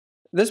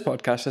This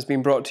podcast has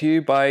been brought to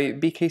you by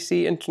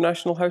BKC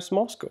International House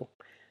Moscow.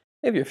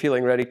 If you're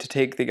feeling ready to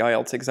take the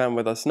IELTS exam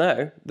with us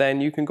now, then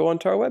you can go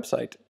onto our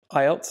website,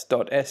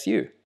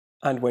 ielts.su.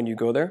 And when you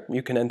go there,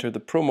 you can enter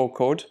the promo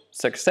code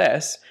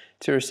SUCCESS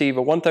to receive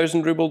a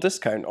 1,000 ruble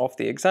discount off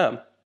the exam.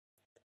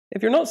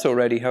 If you're not so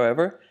ready,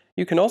 however,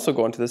 you can also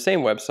go onto the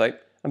same website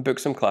and book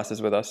some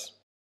classes with us.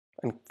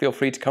 And feel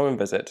free to come and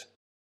visit.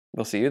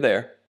 We'll see you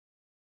there.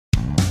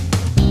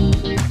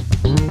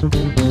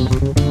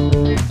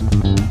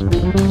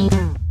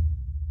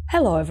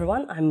 Hello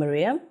everyone, I'm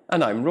Maria.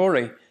 And I'm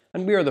Rory,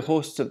 and we are the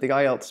hosts of the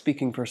IELTS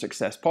Speaking for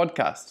Success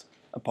podcast,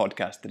 a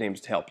podcast that aims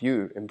to help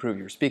you improve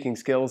your speaking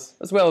skills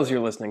as well as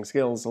your listening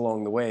skills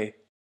along the way.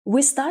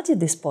 We started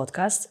this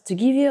podcast to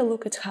give you a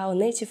look at how a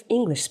native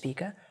English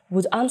speaker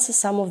would answer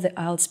some of the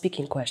IELTS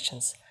speaking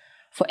questions.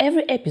 For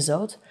every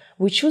episode,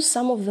 we choose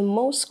some of the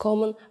most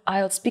common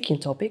IELTS speaking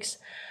topics.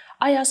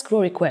 I ask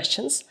Rory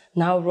questions.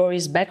 Now Rory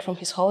is back from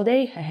his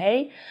holiday,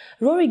 hey.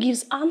 Rory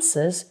gives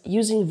answers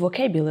using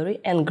vocabulary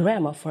and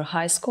grammar for a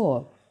high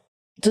score.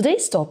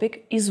 Today's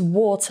topic is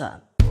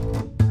water.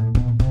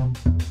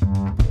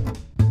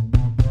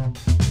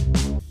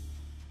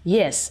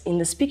 Yes, in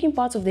the speaking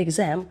part of the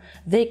exam,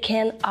 they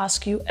can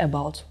ask you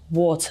about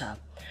water.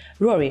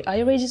 Rory, are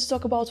you ready to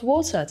talk about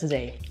water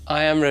today?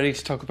 I am ready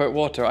to talk about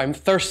water. I'm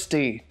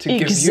thirsty to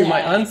give you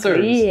my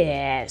answers.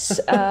 Yes.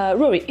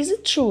 Rory, is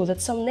it true that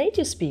some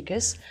native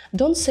speakers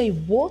don't say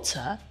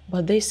water,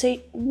 but they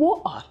say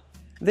water?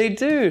 They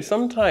do,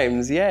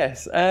 sometimes,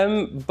 yes.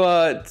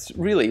 But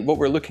really, what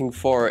we're looking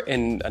for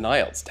in an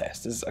IELTS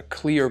test is a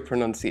clear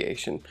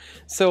pronunciation.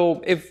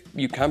 So if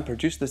you can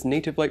produce this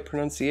native-like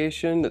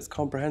pronunciation that's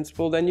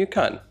comprehensible, then you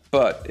can.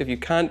 But if you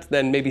can't,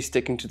 then maybe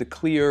sticking to the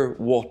clear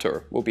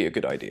water will be a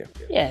good idea.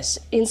 Yes,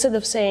 instead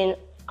of saying,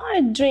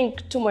 I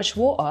drink too much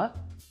water,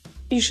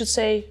 you should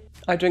say,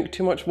 I drink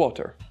too much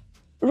water.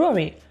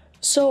 Rory,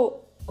 so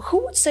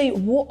who would say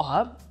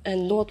water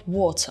and not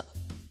water?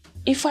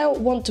 If I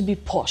want to be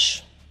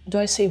posh, do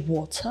I say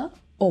water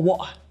or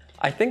water?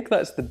 I think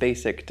that's the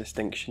basic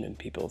distinction in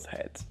people's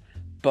heads.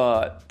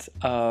 But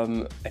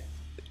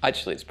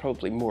actually, it's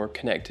probably more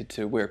connected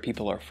to where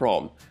people are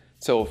from.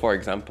 So, for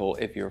example,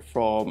 if you're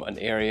from an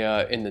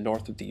area in the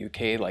north of the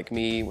UK, like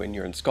me, when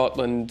you're in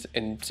Scotland,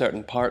 in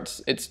certain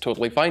parts, it's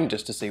totally fine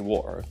just to say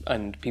water,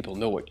 and people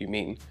know what you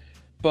mean.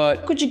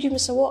 But could you give me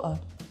some water?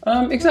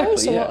 Exactly,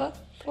 some yeah.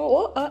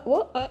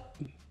 Water.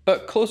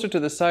 But closer to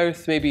the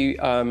south, maybe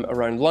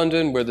around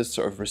London, where this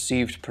sort of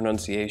received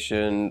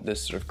pronunciation,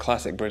 this sort of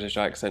classic British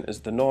accent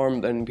is the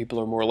norm, then people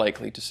are more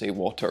likely to say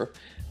water.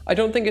 I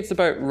don't think it's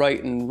about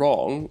right and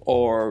wrong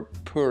or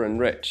poor and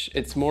rich.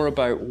 It's more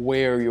about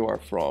where you are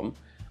from.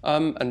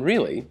 And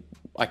really,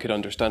 I could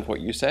understand what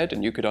you said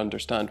and you could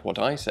understand what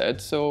I said,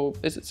 so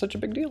is it such a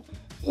big deal?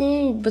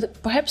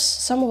 But perhaps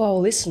some of our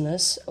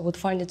listeners would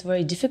find it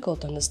very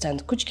difficult to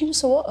understand. Could you give me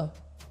some water?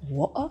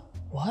 Water?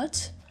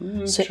 What?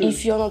 So true.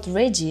 If you're not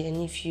ready and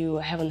if you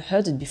haven't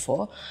heard it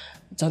before,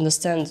 to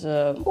understand,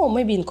 well,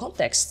 maybe in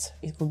context,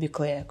 it will be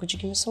clear. Could you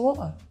give me some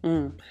water?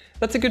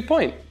 That's a good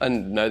point.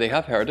 And now they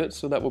have heard it,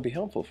 so that will be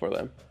helpful for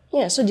them.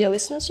 Yeah, so dear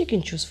listeners, you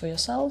can choose for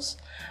yourselves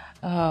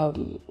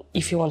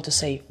if you want to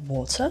say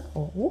water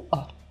or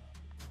water.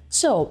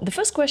 So the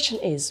first question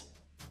is,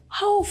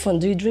 how often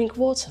do you drink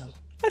water?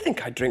 I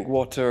think I drink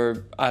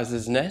water as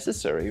is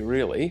necessary,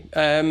 really.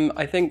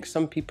 I think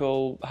some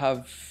people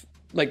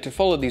like to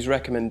follow these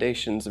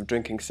recommendations of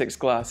drinking 6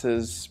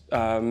 glasses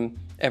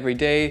every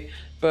day,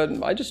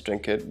 but I just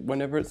drink it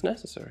whenever it's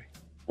necessary.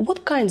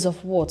 What kinds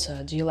of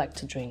water do you like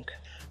to drink?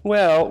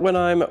 Well, when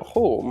I'm at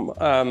home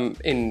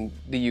in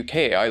the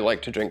UK, I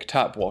like to drink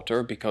tap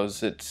water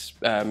because it's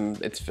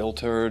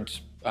filtered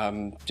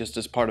just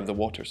as part of the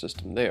water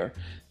system there,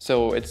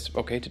 so it's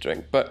okay to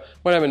drink. But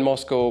when I'm in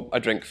Moscow, I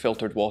drink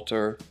filtered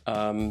water,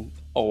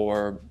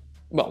 actually,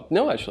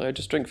 I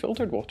just drink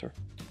filtered water.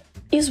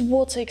 Is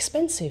water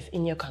expensive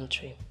in your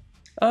country?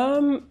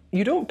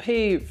 You don't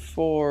pay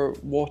for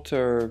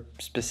water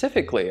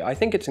specifically. I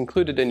think it's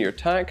included in your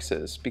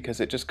taxes because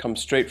it just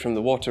comes straight from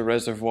the water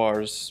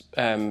reservoirs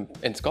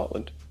in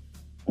Scotland.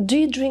 Do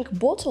you drink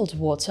bottled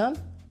water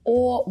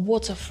or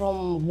water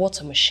from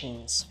water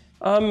machines?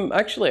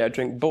 Actually, I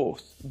drink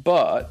both,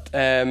 but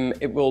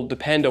it will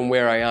depend on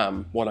where I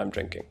am, what I'm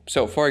drinking.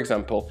 So, for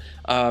example,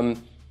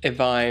 if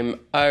I'm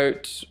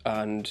out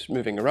and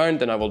moving around,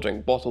 then I will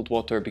drink bottled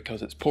water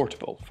because it's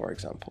portable, for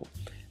example.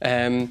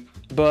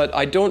 But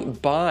I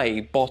don't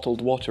buy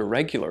bottled water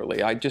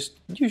regularly. I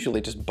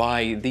usually just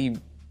buy the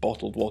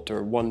bottled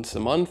water once a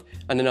month,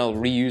 and then I'll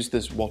reuse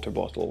this water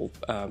bottle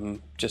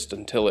just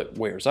until it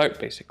wears out,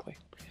 basically.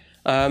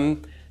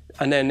 And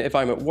then if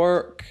I'm at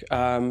work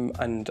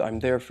and I'm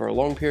there for a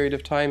long period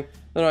of time,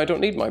 then I don't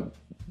need my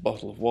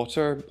bottle of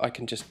water. I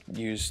can just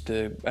use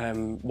the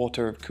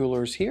water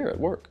coolers here at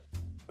work.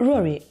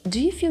 Rory,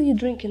 do you feel you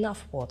drink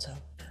enough water?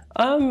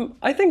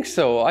 I think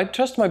so. I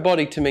trust my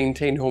body to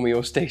maintain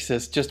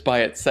homeostasis just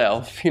by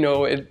itself. You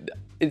know,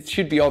 it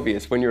should be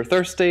obvious. When you're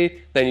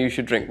thirsty, then you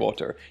should drink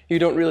water. You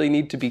don't really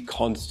need to be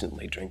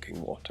constantly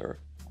drinking water.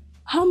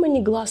 How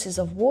many glasses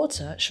of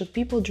water should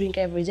people drink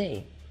every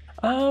day?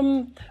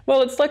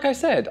 Well, it's like I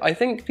said, I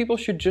think people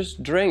should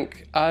just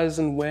drink as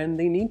and when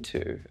they need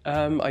to.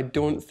 I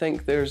don't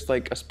think there's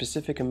like a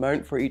specific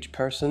amount for each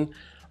person.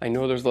 I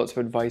know there's lots of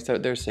advice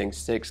out there saying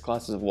 6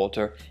 glasses of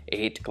water,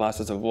 8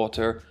 glasses of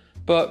water.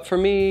 But for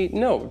me,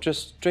 no,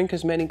 just drink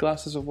as many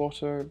glasses of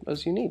water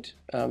as you need.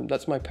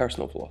 That's my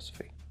personal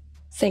philosophy.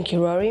 Thank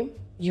you, Rory.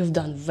 You've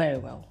done very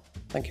well.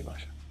 Thank you,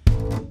 Masha.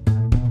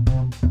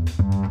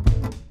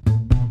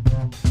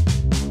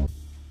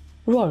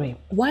 Rory,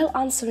 while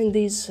answering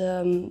these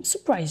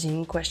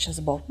surprising questions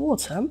about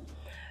water,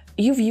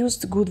 you've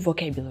used good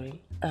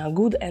vocabulary,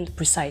 good and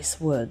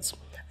precise words.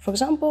 For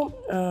example,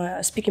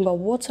 speaking about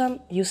water,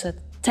 you said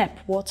tap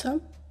water.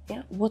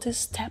 Yeah, what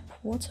is tap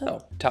water?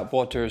 Oh, tap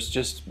water is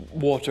just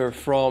water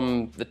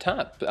from the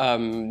tap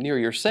near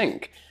your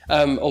sink.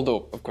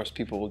 Although, of course,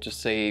 people will just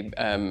say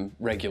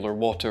regular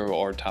water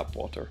or tap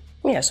water.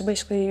 Yeah, so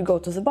basically you go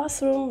to the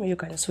bathroom, you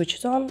kind of switch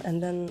it on,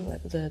 and then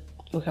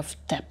we have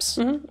taps.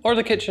 Or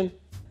the kitchen.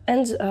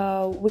 And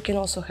we can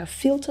also have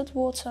filtered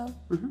water,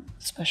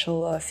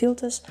 special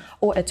filters,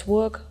 or at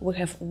work we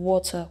have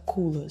water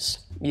coolers.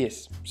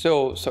 Yes,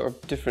 so sort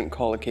of different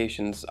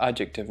collocations,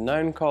 adjective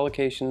noun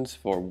collocations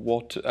for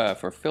water,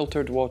 for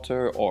filtered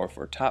water or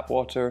for tap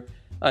water,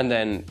 and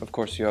then of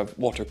course you have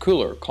water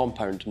cooler,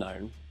 compound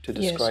noun, to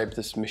describe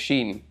this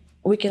machine.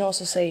 We can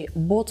also say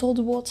bottled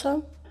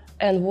water,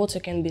 and water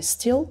can be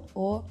still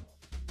or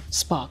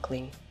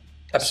sparkling.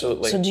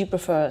 Absolutely. So do you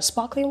prefer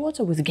sparkling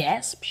water with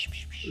gas?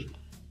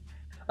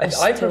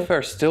 I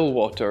prefer still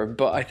water,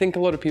 but I think a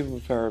lot of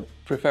people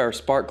prefer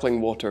sparkling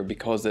water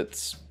because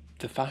it's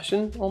the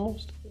fashion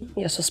almost.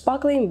 Yeah, so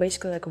sparkling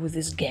basically like with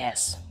this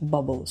gas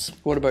bubbles.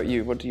 What about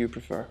you? What do you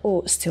prefer?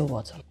 Or still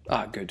water.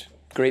 Ah, good.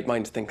 Great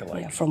minds think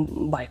alike. Yeah, from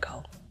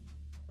Baikal.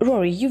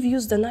 Rory, you've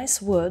used a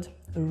nice word,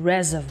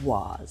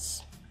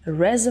 reservoirs.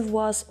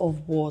 Reservoirs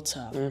of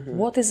water.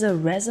 What is a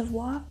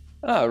reservoir?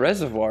 A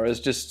reservoir is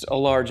just a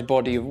large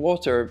body of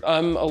water.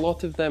 A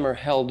lot of them are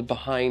held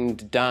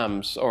behind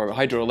dams or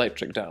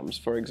hydroelectric dams,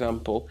 for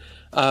example.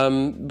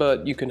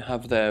 But you can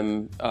have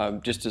them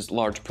just as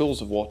large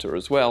pools of water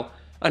as well.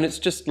 And it's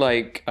just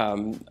like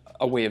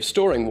a way of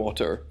storing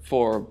water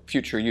for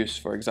future use,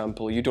 for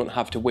example. You don't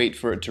have to wait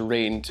for it to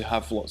rain to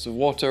have lots of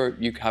water.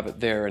 You have it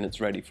there and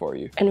it's ready for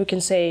you. And we can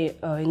say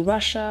in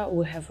Russia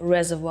we have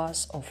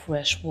reservoirs of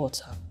fresh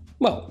water.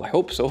 Well, I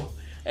hope so.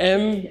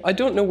 I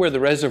don't know where the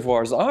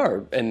reservoirs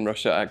are in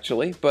Russia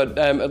actually, but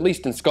at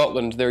least in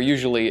Scotland they're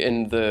usually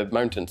in the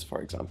mountains,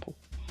 for example.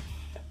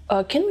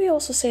 Can we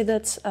also say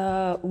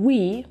that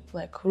we,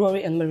 like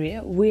Rory and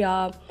Maria, we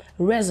are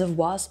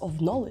reservoirs of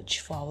knowledge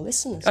for our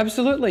listeners?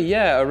 Absolutely,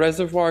 yeah. A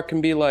reservoir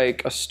can be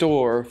like a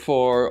store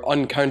for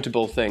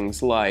uncountable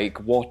things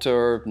like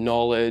water,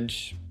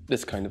 knowledge,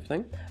 this kind of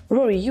thing.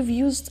 Rory, you've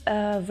used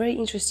a very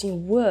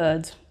interesting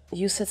word.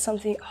 You said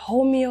something,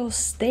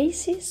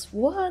 homeostasis?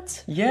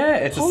 What? Yeah,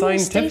 it's a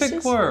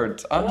scientific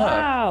word.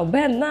 Wow,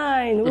 band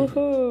 9,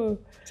 woohoo!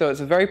 So it's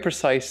a very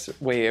precise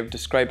way of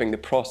describing the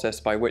process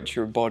by which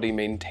your body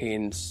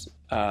maintains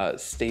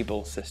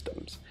stable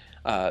systems.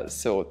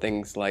 So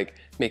things like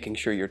making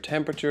sure your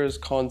temperature is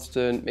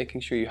constant,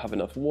 making sure you have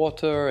enough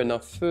water,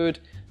 enough food.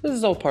 This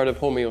is all part of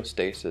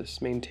homeostasis,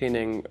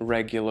 maintaining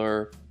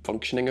regular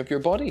functioning of your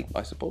body,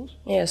 I suppose.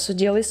 Yeah, so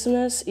dear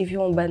listeners, if you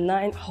want band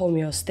 9,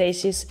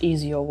 homeostasis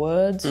is your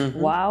word.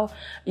 Wow.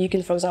 You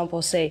can, for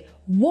example, say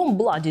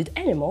warm-blooded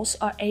animals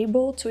are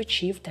able to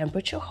achieve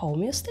temperature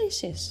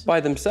homeostasis. By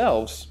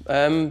themselves.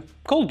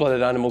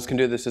 Cold-blooded animals can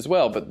do this as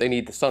well, but they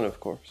need the sun, of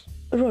course.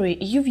 Rory,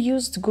 you've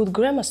used good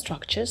grammar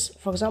structures.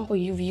 For example,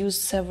 you've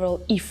used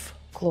several if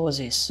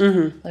clauses.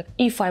 Like,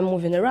 if I'm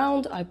moving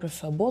around, I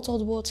prefer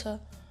bottled water.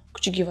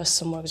 Could you give us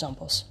some more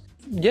examples?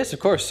 Yes, of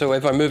course. So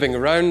if I'm moving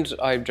around,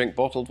 I drink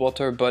bottled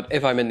water, but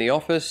if I'm in the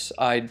office,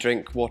 I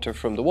drink water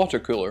from the water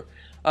cooler.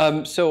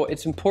 So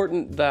it's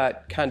important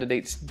that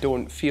candidates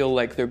don't feel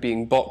like they're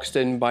being boxed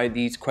in by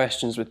these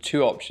questions with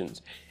 2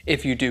 options.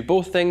 If you do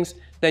both things,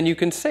 then you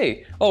can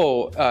say,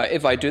 oh,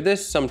 if I do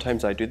this,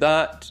 sometimes I do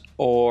that,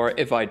 or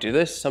if I do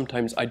this,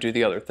 sometimes I do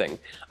the other thing.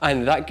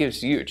 And that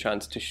gives you a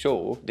chance to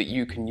show that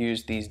you can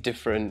use these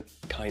different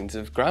kinds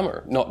of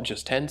grammar, not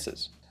just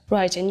tenses.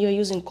 Right, and you're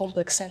using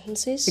complex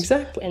sentences.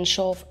 Exactly. And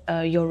show off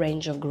your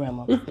range of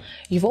grammar.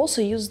 You've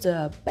also used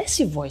the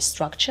passive voice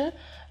structure.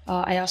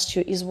 I asked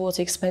you, is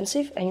water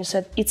expensive? And you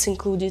said it's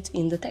included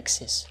in the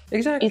taxes.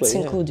 Exactly. It's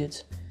included.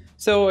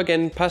 So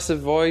again, passive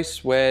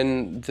voice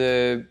when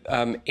the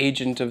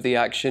agent of the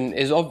action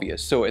is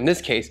obvious. So in this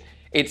case,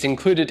 it's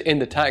included in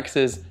the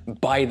taxes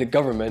by the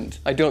government.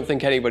 I don't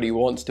think anybody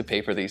wants to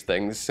pay for these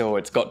things, so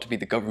it's got to be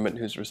the government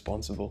who's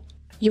responsible.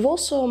 You've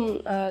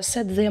also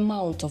said the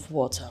amount of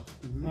water,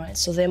 right?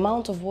 So the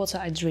amount of water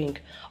I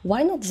drink.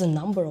 Why not the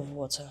number of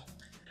water?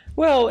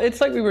 Well, it's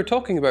like we were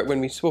talking about when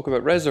we spoke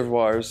about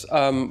reservoirs.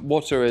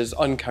 Water is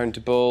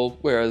uncountable,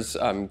 whereas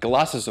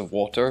glasses of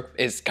water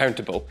is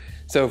countable.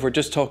 So if we're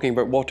just talking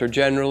about water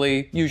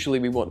generally, usually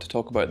we want to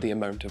talk about the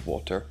amount of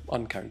water,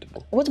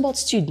 uncountable. What about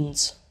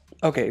students?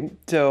 Okay,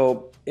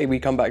 so we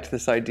come back to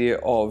this idea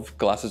of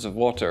glasses of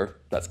water.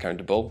 That's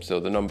countable. So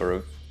the number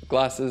of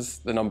glasses,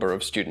 the number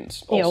of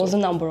students also. Yeah, or the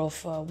number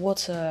of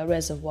water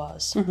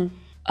reservoirs.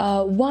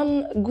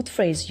 One good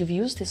phrase you've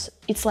used is,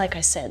 it's like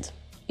I said.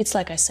 It's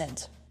like I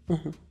said.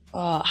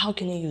 How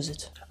can you use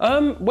it?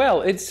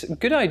 Well, it's a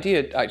good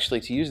idea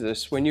actually to use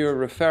this when you're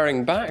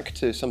referring back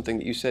to something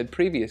that you said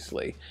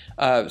previously.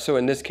 So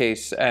in this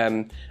case,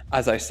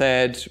 as I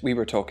said, we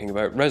were talking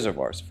about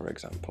reservoirs, for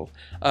example.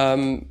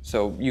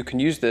 So you can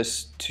use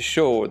this to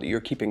show that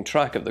you're keeping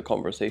track of the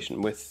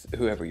conversation with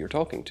whoever you're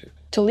talking to.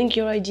 To link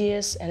your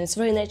ideas, and it's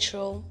very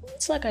natural.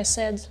 It's like I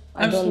said,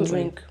 I don't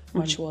drink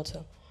much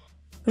water.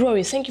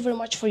 Rory, thank you very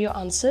much for your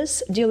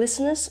answers. Dear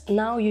listeners,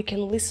 now you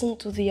can listen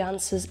to the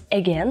answers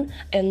again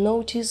and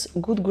notice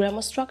good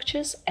grammar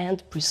structures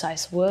and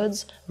precise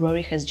words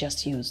Rory has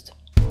just used.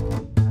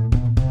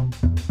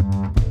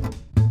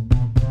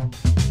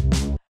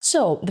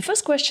 So, the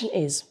first question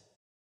is,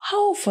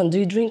 how often do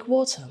you drink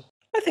water?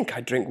 I think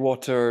I drink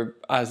water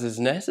as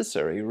is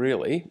necessary,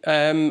 really.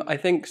 I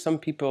think some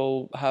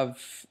people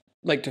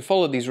like to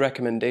follow these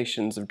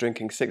recommendations of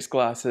drinking 6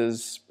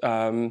 glasses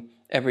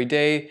every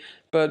day,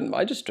 but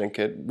I just drink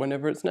it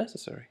whenever it's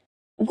necessary.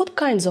 What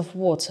kinds of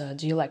water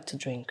do you like to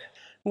drink?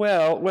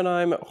 Well, when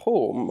I'm at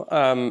home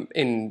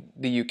in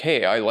the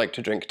UK, I like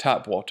to drink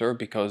tap water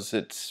because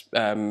it's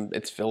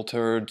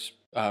filtered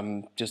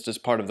just as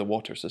part of the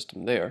water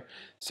system there,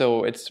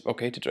 so it's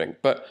okay to drink.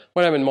 But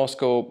when I'm in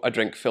Moscow, I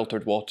drink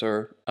filtered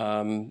water,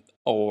 actually,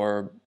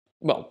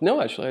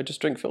 I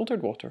just drink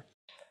filtered water.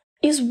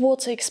 Is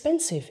water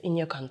expensive in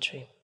your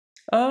country?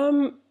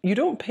 You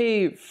don't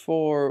pay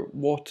for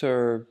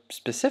water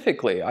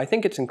specifically. I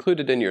think it's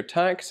included in your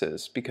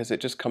taxes because it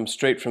just comes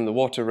straight from the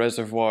water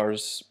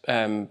reservoirs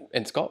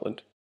in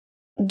Scotland.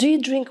 Do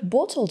you drink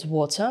bottled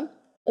water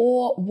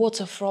or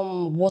water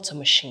from water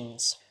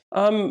machines?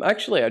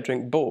 Actually, I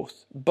drink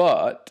both,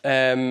 but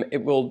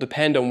it will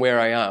depend on where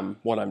I am,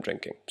 what I'm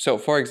drinking. So,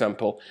 for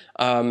example,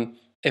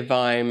 if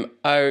I'm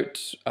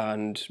out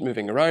and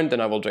moving around,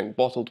 then I will drink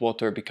bottled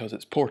water because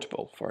it's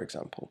portable, for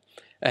example.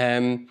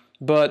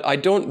 But I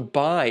don't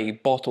buy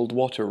bottled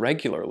water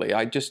regularly.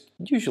 I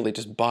usually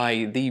just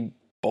buy the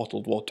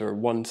bottled water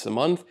once a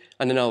month,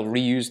 and then I'll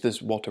reuse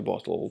this water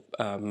bottle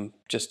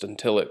just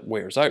until it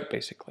wears out,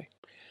 basically.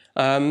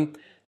 And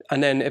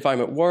then if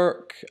I'm at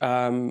work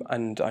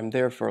and I'm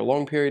there for a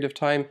long period of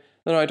time,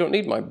 then I don't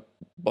need my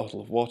bottle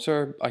of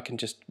water. I can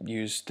just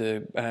use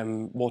the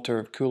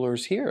water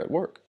coolers here at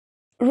work.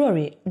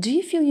 Rory, do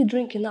you feel you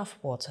drink enough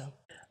water?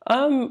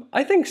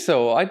 I think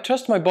so. I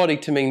trust my body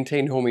to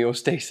maintain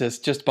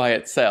homeostasis just by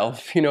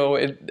itself. You know,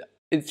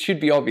 it should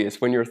be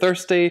obvious. When you're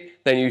thirsty,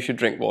 then you should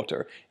drink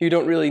water. You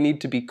don't really need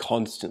to be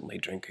constantly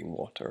drinking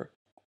water.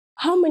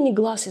 How many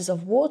glasses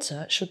of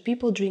water should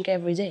people drink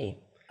every day?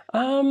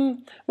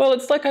 Well,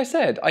 it's like I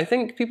said, I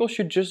think people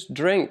should just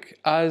drink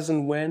as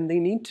and when they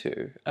need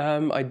to.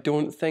 I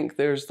don't think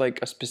there's like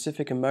a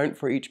specific amount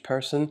for each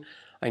person.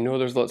 I know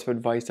there's lots of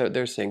advice out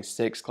there saying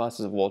 6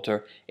 glasses of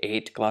water,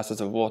 8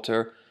 glasses of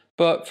water.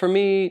 But for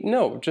me,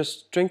 no,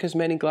 just drink as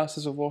many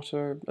glasses of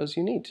water as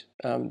you need.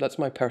 That's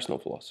my personal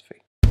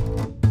philosophy.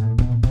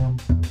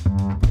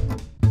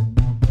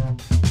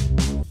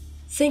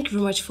 Thank you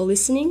very much for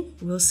listening.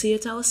 We'll see you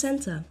at our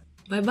center.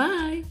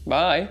 Bye-bye.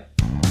 Bye.